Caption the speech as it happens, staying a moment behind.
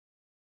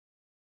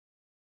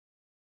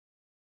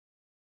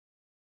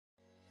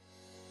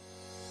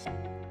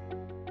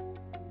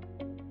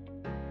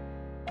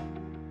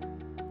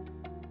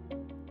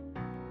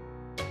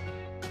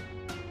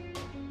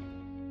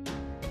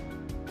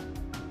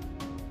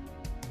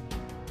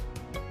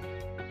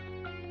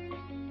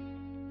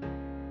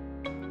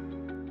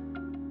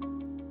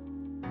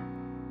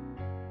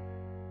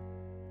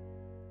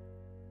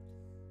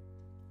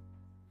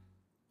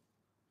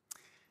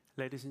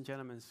Ladies and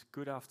gentlemen,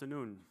 good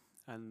afternoon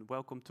and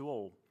welcome to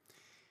all.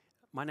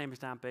 My name is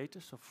Daan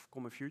Peters of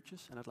Common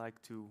Futures, and I'd like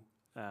to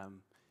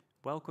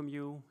welcome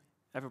you,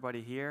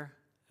 everybody here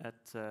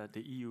at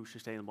the EU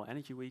Sustainable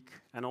Energy Week,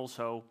 and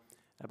also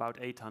about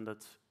 800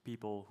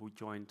 people who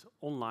joined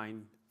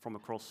online from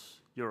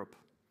across Europe.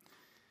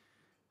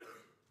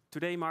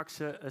 Today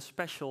marks a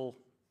special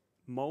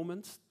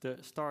moment, the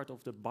start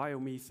of the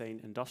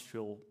Biomethane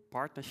Industrial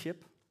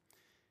Partnership.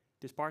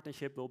 This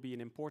partnership will be an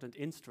important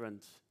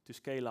instrument to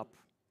scale up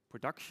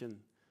production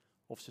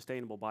of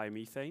sustainable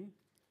biomethane,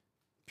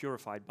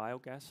 purified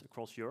biogas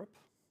across Europe.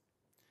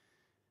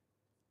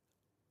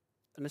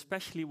 An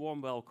especially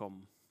warm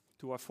welcome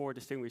to our four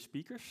distinguished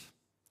speakers: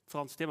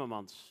 Frans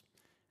Timmermans,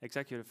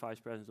 Executive Vice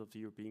President of the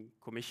European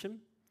Commission;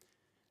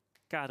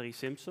 Kadri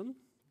Simpson,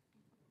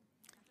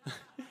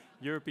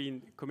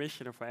 European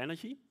Commissioner for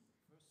Energy;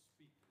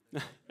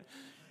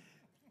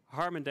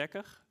 Harmen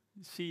Dekker,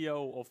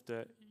 CEO of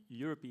the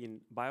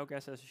European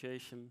Biogas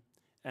Association;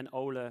 and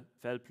Ole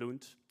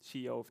Velplund,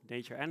 CEO of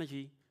Nature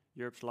Energy,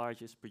 Europe's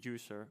largest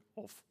producer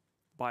of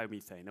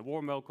biomethane. A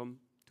warm welcome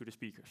to the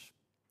speakers.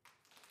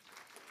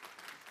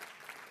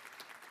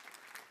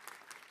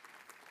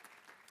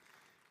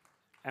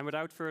 And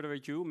without further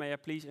ado, may I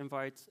please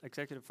invite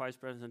Executive Vice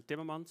President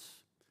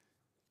Timmermans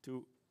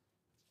to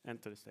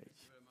enter the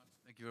stage.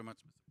 Thank you very much.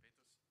 Thank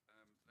you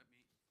very much, Mr.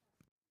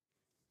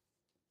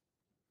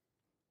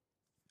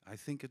 Peters. I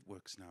think it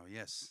works now,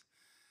 yes.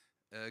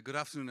 Good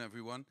afternoon,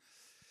 everyone.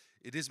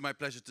 It is my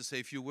pleasure to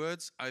say a few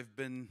words. I've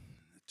been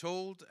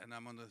told, and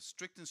I'm under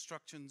strict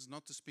instructions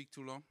not to speak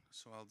too long,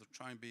 so I'll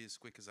try and be as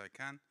quick as I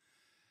can.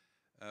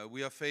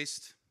 We are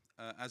faced,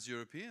 as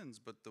Europeans,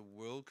 but the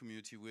world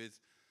community, with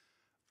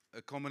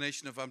a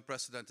combination of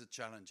unprecedented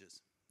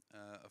challenges.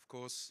 Of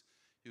course,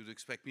 you'd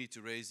expect me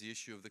to raise the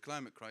issue of the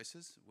climate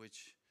crisis,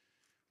 which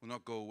will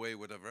not go away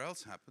whatever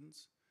else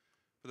happens.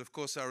 But of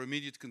course, our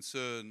immediate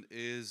concern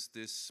is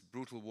this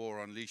brutal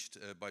war unleashed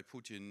by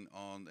Putin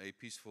on a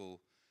peaceful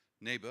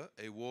neighbor,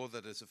 a war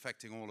that is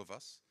affecting all of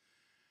us,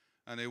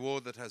 and a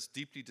war that has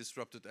deeply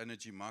disrupted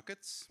energy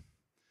markets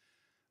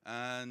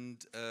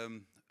and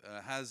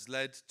has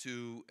led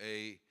to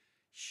a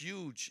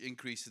huge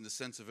increase in the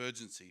sense of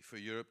urgency for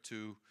Europe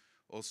to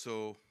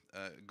also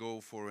go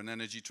for an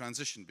energy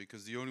transition,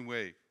 because the only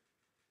way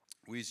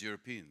we as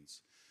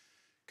Europeans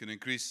can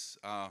increase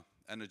our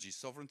energy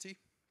sovereignty,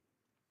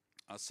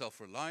 our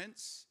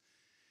self-reliance,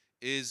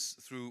 is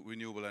through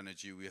renewable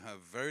energy. We have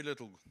very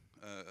little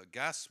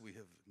gas, we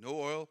have no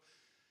oil,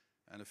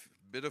 and a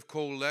bit of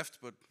coal left,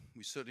 but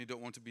we certainly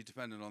don't want to be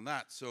dependent on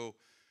that. So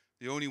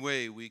the only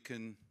way we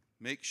can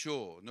make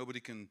sure nobody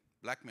can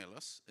blackmail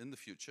us in the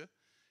future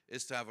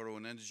is to have our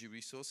own energy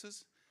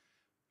resources,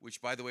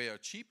 which, by the way, are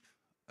cheap,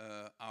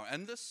 are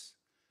endless,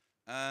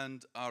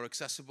 and are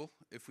accessible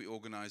if we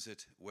organize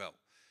it well.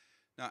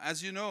 Now,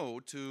 as you know,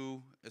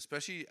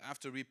 especially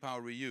after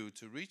REPowerEU,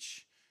 to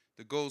reach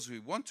the goals we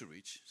want to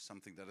reach,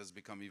 something that has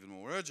become even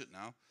more urgent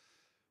now,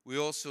 we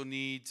also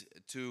need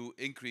to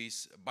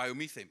increase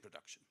biomethane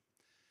production.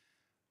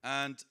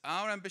 And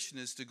our ambition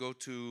is to go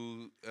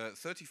to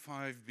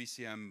 35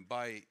 BCM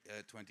by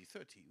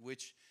 2030,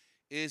 which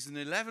is an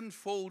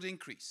 11-fold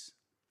increase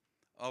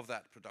of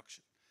that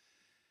production.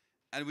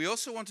 And we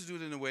also want to do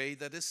it in a way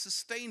that is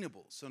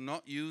sustainable, so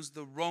not use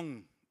the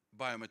wrong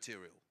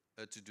biomaterial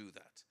to do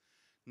that,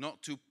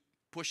 not to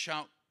push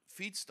out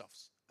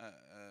feedstuffs,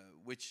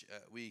 which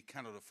we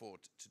cannot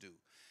afford to do.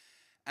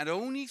 And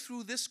only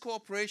through this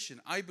cooperation,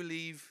 I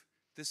believe,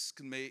 this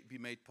can be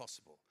made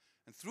possible.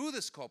 And through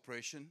this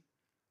cooperation,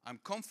 I'm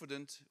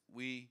confident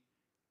we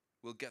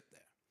will get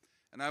there.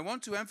 And I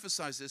want to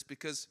emphasize this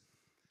because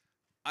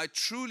I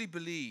truly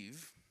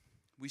believe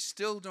we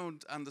still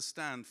don't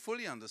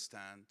fully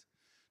understand,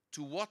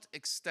 to what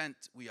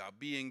extent we are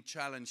being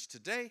challenged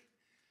today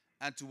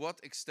and to what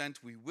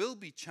extent we will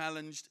be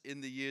challenged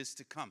in the years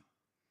to come.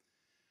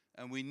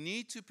 And we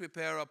need to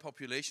prepare our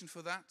population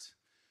for that.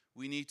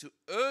 We need to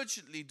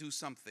urgently do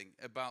something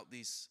about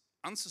these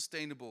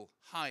unsustainable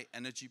high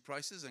energy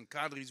prices, and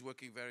Kadri is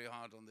working very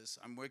hard on this.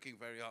 I'm working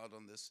very hard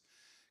on this.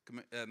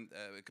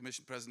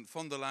 Commission President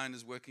von der Leyen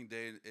is working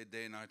day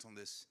and night on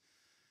this.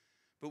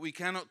 But we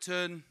cannot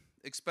turn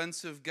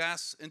expensive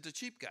gas into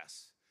cheap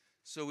gas.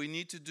 So we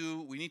need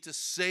to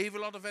save a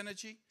lot of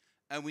energy,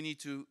 and we need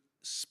to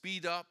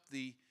speed up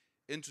the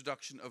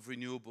introduction of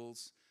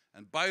renewables.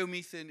 And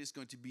biomethane is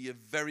going to be a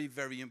very,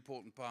 very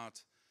important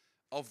part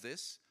of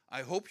this.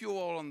 I hope you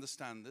all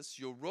understand this.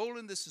 Your role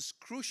in this is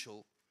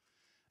crucial,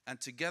 and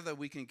together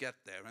we can get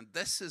there. And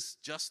this is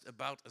just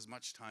about as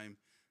much time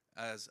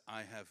as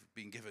I have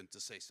been given to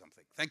say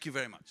something. Thank you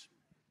very much.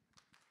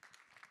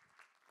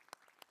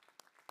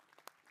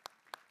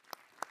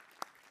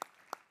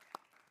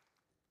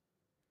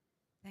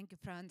 Thank you,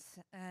 Frans.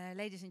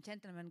 Ladies and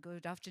gentlemen,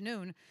 good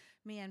afternoon.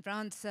 Me and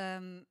Frans,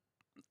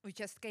 we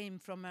just came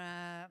from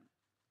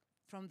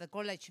the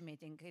college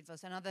meeting. It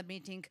was another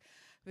meeting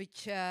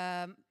which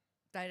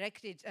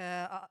directed,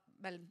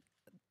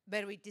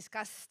 where we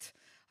discussed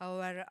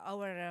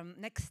our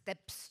next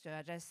steps to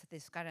address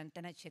this current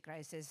energy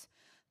crisis.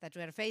 that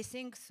we are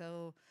facing.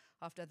 So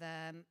after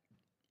the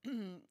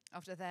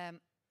after the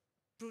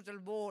brutal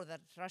war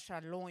that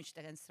Russia launched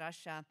against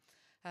Russia,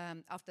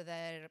 after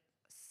their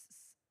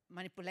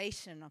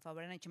manipulation of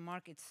our energy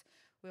markets,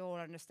 we all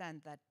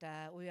understand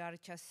that we are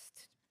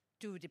just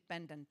too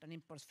dependent on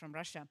imports from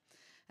Russia.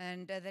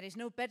 And there is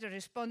no better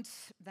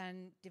response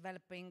than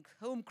developing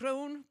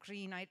homegrown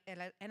green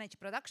energy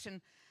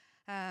production.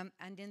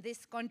 And in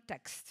this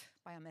context,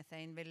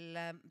 biomethane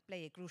will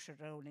play a crucial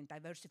role in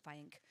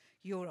diversifying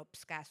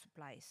Europe's gas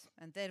supplies.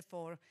 And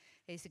therefore,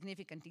 a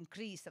significant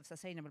increase of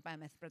sustainable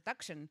biomethane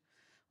production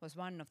was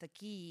one of the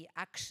key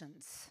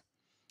actions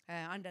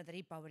under the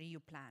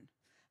REPowerEU plan.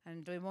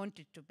 And we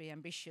wanted to be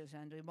ambitious,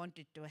 and we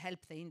wanted to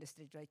help the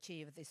industry to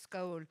achieve this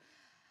goal.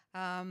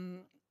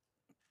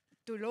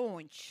 To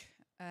launch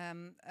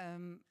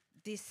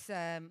this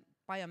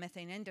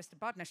Biomethane Industrial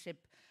Partnership,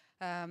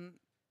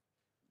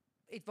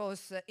 it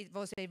was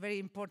a very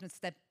important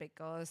step,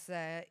 because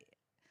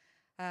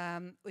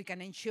we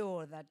can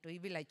ensure that we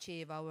will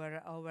achieve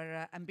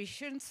our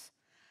ambitions.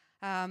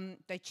 To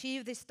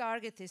achieve this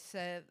target, this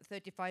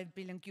 35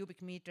 billion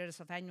cubic meters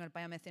of annual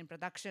biomethane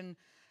production,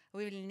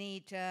 we will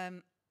need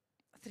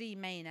 3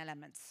 main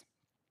elements.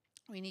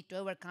 We need to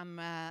overcome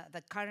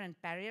the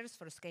current barriers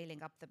for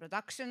scaling up the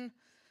production.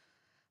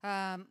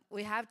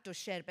 We have to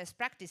share best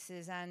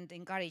practices and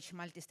encourage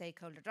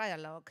multi-stakeholder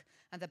dialogue,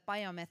 and the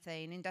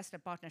Biomethane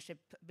Industrial Partnership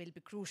will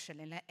be crucial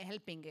in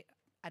helping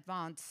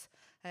advance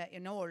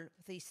in all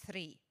these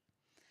 3.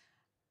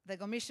 The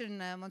Commission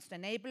wants to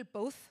enable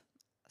both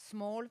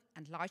small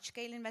and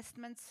large-scale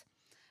investments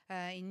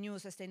in new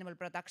sustainable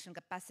production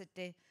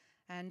capacity,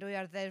 and we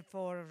are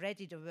therefore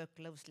ready to work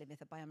closely with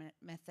the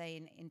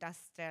Biomethane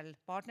Industrial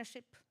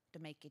Partnership to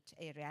make it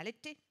a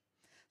reality.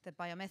 The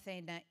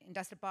Biomethane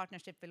Industrial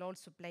Partnership will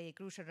also play a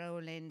crucial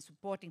role in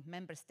supporting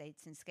member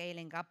states in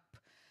scaling up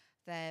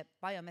the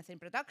biomethane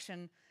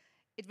production.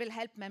 It will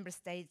help member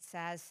states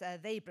as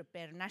they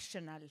prepare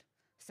national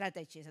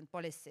strategies and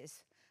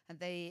policies, and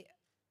they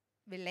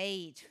will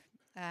aid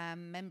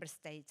member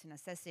states in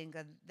assessing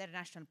their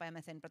national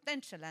biomethane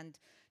potential and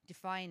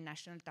define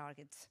national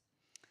targets.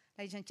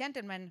 Ladies and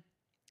gentlemen,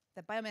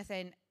 the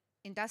Biomethane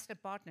Industrial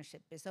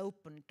Partnership is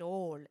open to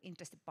all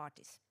interested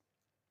parties,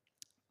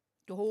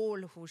 to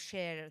all who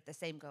share the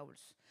same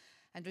goals,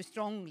 and we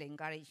strongly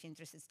encourage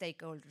interested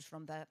stakeholders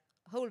from the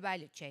whole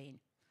value chain,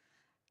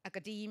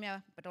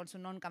 academia, but also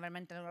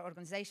non-governmental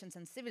organizations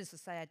and civil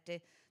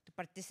society, to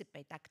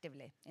participate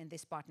actively in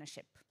this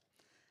partnership.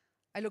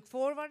 I look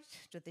forward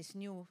to this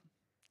new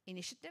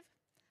initiative,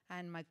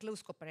 and my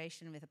close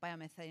cooperation with the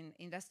Biomethane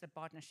Industrial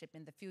Partnership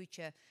in the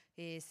future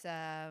is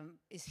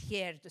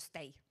here to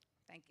stay.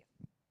 Thank you.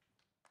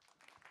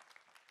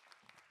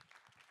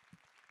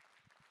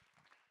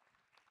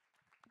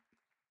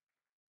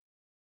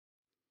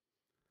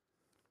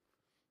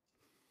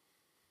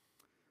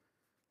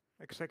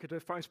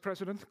 Executive Vice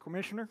President,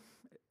 Commissioner,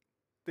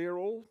 dear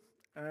all,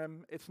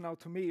 it's now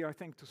to me, I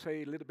think, to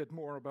say a little bit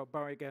more about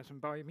biogas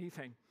and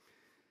biomethane.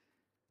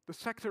 The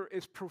sector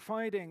is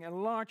providing a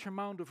large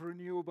amount of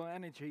renewable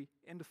energy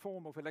in the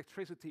form of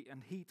electricity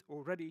and heat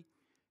already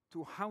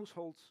to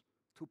households,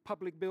 to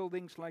public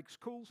buildings like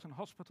schools and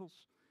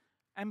hospitals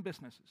and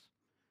businesses.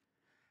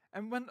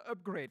 And when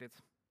upgraded,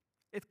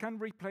 it can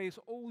replace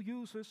all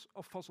uses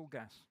of fossil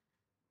gas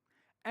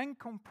and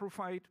can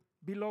provide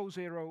below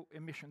zero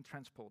emission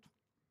transport.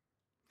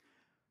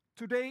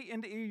 Today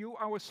in the EU,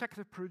 our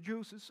sector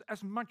produces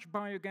as much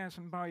biogas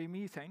and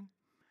biomethane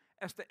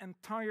as the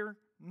entire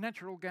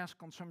natural gas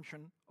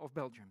consumption of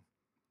Belgium.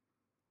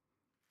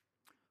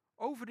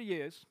 Over the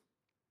years,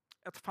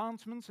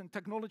 advancements in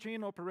technology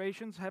and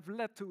operations have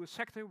led to a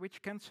sector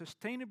which can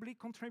sustainably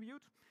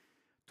contribute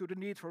to the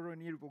need for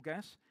renewable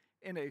gas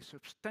in a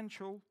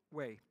substantial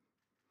way.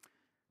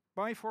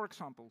 By, for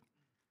example,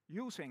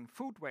 using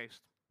food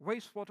waste,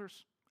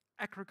 wastewaters,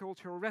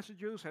 agricultural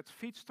residues as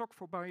feedstock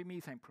for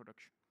biomethane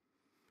production.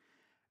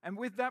 And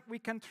with that, we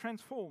can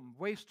transform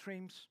waste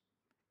streams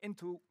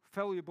into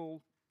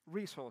valuable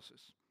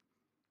resources.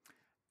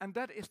 And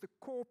that is the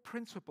core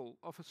principle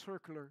of a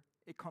circular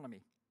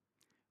economy,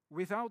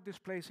 without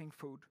displacing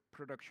food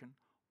production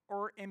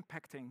or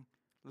impacting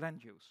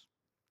land use.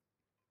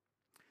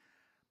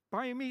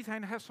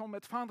 Biomethane has some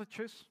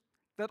advantages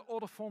that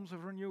other forms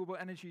of renewable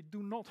energy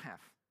do not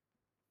have.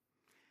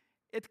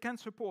 It can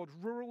support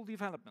rural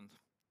development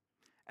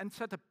and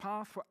set a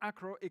path for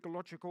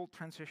agroecological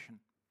transition,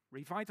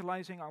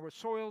 revitalizing our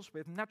soils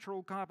with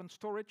natural carbon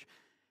storage,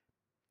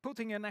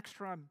 putting in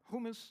extra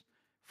humus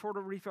for the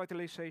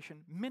revitalization,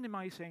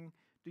 minimizing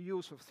the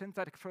use of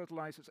synthetic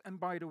fertilizers, and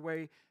by the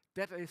way,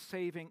 that is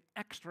saving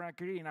extra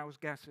greenhouse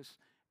gases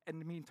in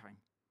the meantime.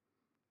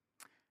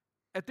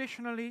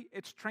 Additionally,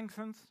 it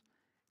strengthens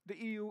the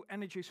EU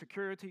energy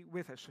security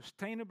with a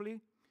sustainably,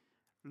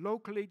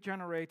 locally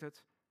generated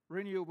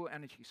renewable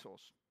energy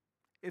source.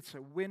 It's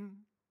a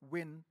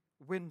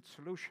win-win-win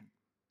solution.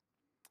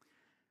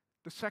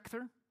 The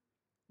sector,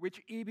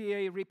 which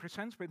EBA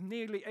represents with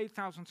nearly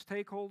 8,000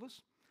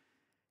 stakeholders,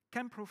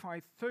 can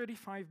provide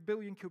 35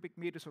 billion cubic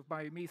meters of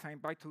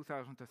biomethane by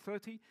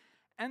 2030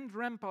 and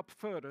ramp up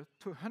further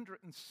to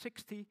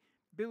 160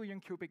 billion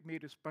cubic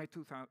meters by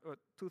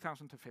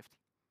 2050.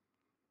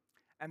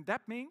 And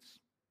that means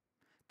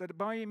that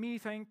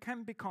biomethane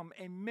can become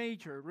a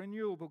major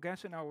renewable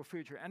gas in our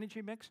future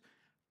energy mix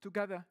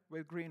together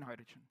with green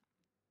hydrogen.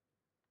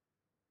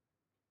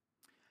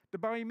 The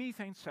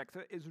biomethane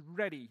sector is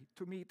ready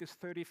to meet this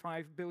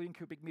 35 billion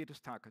cubic meters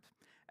target,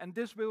 and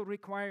this will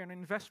require an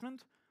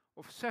investment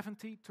of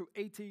 70 to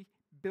 80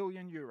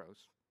 billion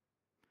euros.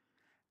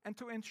 And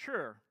to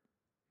ensure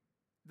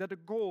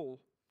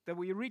that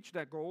we reach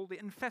that goal, the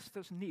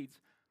investors need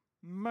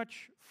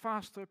much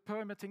faster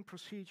permitting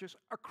procedures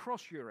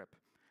across Europe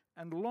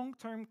and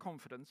long-term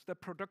confidence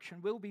that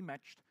production will be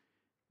matched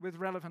with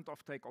relevant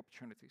offtake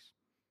opportunities.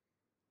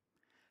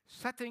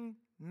 Setting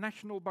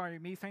national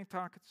biomethane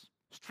targets,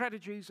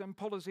 strategies and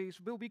policies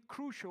will be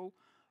crucial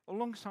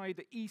alongside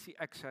the easy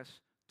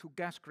access to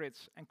gas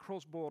grids and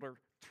cross-border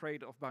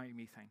trade of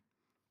biomethane.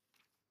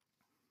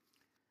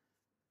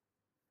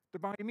 The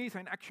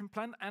Biomethane Action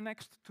Plan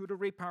annexed to the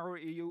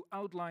REPowerEU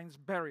outlines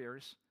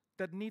barriers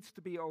that needs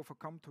to be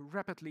overcome to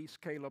rapidly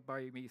scale up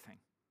biomethane.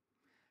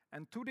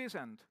 And to this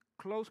end,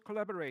 close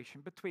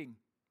collaboration between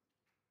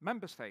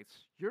Member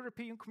States,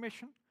 European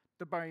Commission,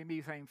 the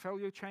biomethane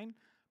value chain,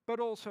 but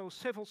also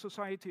civil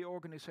society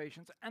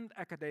organizations and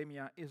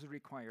academia is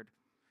required.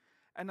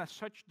 And as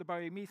such, the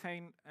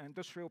Biomethane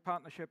Industrial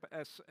Partnership,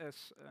 as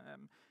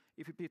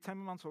EVP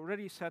Timmermans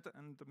already said,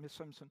 and Ms.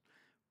 Simpson,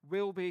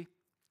 will be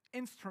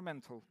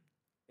instrumental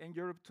in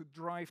Europe to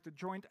drive the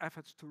joint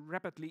efforts to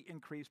rapidly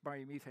increase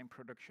biomethane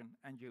production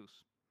and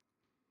use.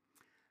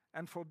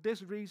 And for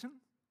this reason,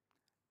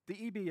 the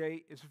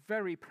EBA is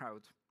very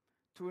proud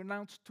to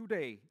announce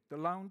today the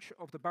launch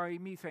of the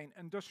Biomethane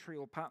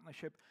Industrial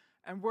Partnership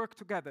and work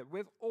together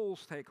with all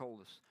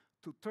stakeholders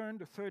to turn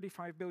the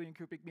 35 billion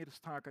cubic meters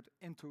target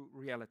into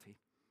reality.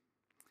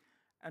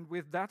 And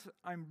with that,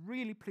 I'm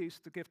really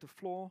pleased to give the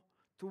floor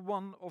to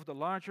one of the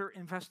larger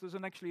investors,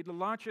 and actually the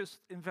largest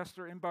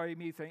investor in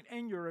biomethane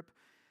in Europe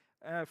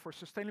for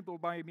sustainable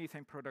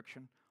biomethane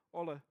production,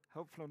 Olle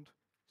Helpflund,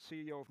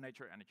 CEO of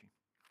Nature Energy.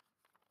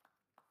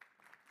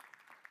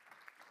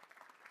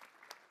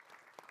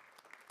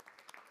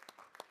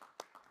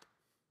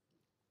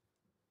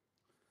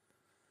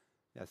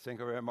 Yes, thank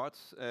you very much.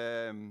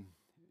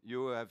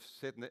 You have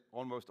said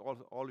almost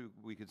all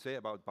we can say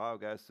about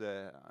biogas,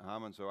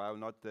 Harman, so I will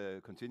not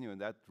continue in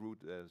that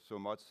route so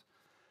much.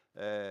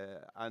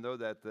 I know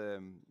that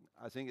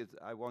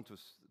I want to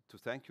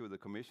thank you, the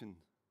Commission,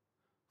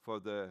 for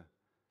the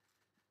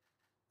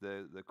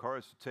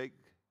courage to take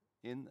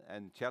in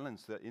and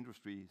challenge the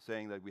industry,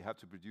 saying that we have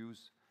to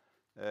produce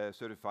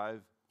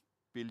 35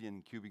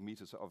 billion cubic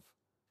meters of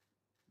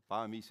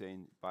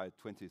biomethane by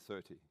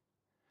 2030.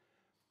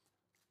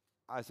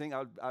 I think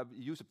I'll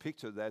use a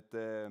picture that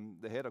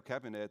the head of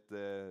cabinet,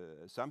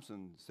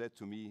 Samson, said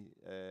to me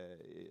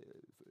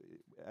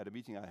at a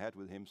meeting I had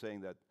with him,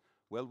 saying that,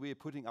 well, we're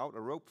putting out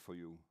a rope for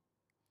you,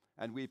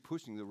 and we're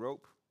pushing the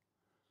rope,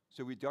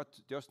 so we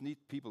just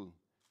need people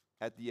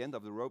at the end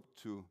of the rope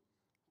to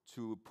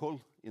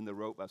pull in the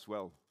rope as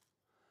well.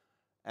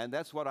 And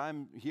that's what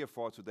I'm here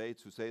for today,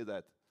 to say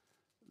that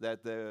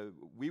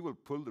we will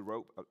pull the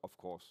rope, of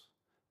course.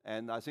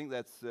 And I think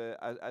that's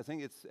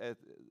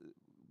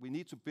we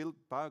need to build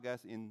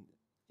biogas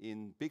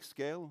in big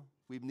scale.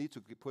 We need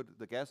to put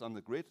the gas on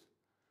the grid.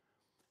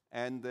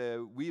 And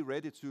we're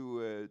ready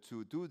to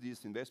do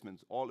these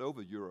investments all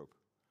over Europe.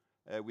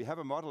 We have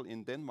a model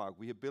in Denmark.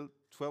 We have built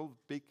 12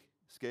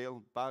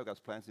 big-scale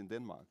biogas plants in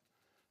Denmark.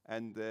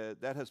 And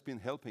that has been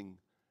helping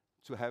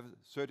to have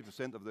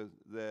 30% of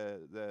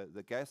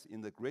the gas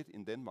in the grid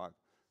in Denmark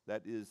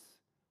that is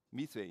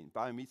methane,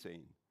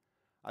 biomethane.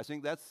 I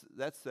think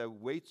that's a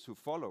way to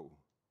follow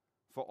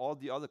for all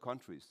the other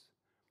countries.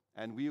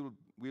 And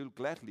we'll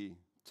gladly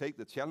take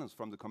the challenge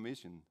from the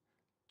Commission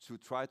to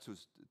try to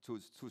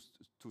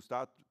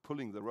start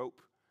pulling the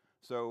rope.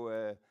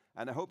 So,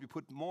 and I hope you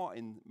put more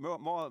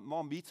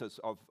meters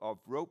of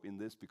rope in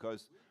this,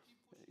 because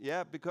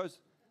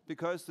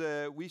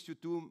we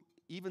should do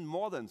even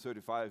more than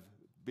 35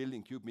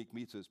 billion cubic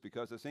meters,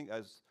 because I think,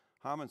 as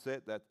Harman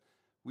said, that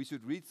we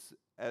should reach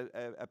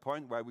a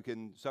point where we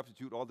can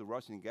substitute all the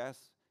Russian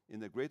gas in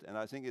the grid, and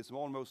I think it's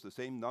almost the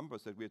same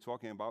numbers that we're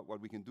talking about,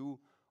 what we can do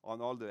on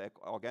all the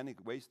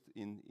organic waste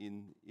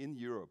in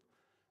Europe.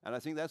 And I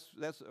think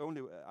that's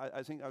only,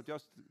 I think I'll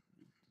just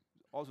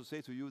also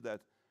say to you that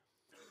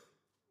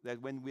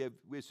when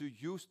we're so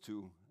used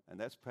to, and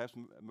that's perhaps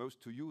most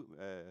to you,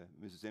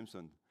 Mrs.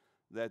 Simpson,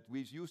 that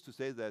we used to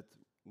say that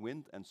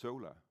wind and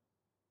solar,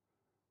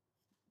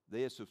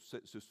 they are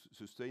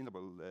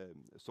sustainable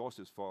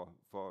sources for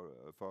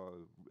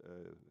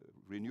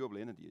renewable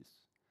energies.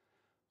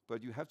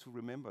 But you have to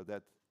remember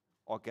that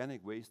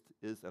organic waste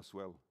is as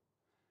well.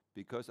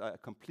 Because I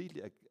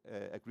completely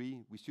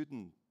agree, we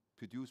shouldn't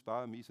produce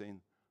biomethane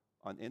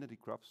on energy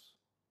crops.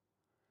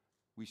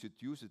 We should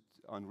use it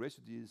on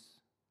residues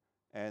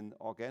and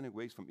organic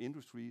waste from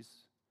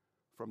industries,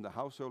 from the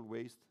household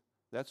waste,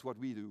 That's what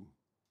we do.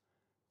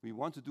 We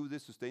want to do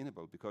this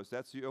sustainable because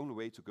that's the only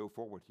way to go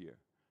forward here.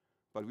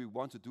 But we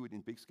want to do it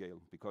in big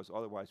scale because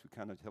otherwise we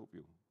cannot help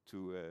you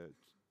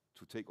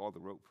to take all the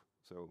rope.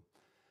 So,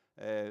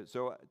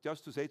 so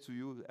just to say to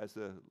you as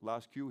the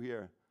last cue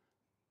here,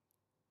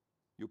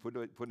 you put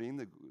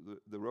in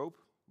the rope,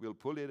 we'll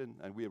pull it in,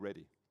 and we are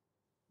ready.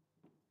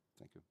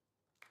 Thank you.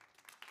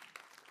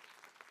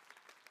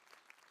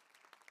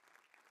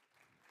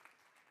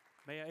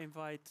 May I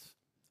invite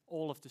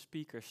all of the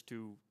speakers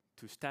to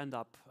stand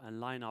up and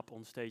line up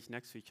on stage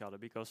next to each other,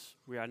 because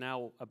we are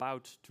now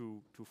about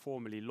to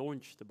formally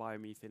launch the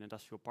Biomethane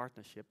Industrial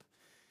Partnership.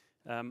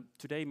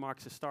 Today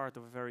marks the start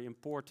of a very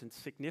important,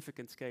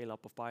 significant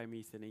scale-up of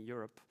biomethane in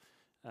Europe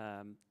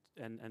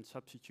and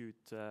substitute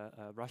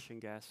Russian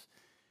gas.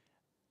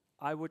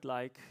 I would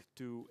like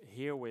to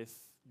herewith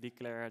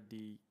declare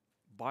the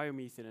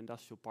Biomethane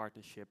Industrial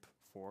Partnership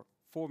for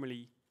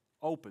formally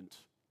opened.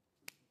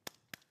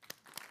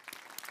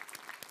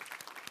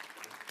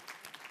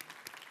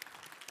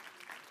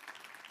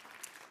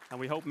 And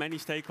we hope many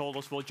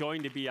stakeholders will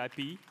join the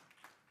BIP.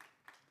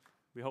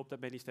 We hope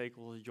that many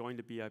stakeholders join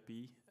the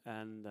BIP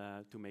and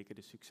to make it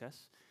a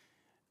success.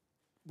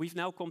 We've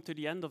now come to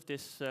the end of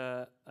this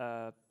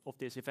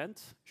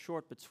event,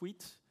 short but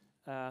sweet.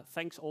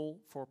 Thanks all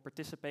for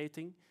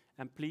participating,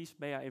 and please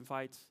may I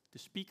invite the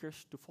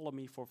speakers to follow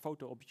me for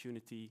photo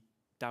opportunity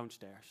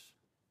downstairs.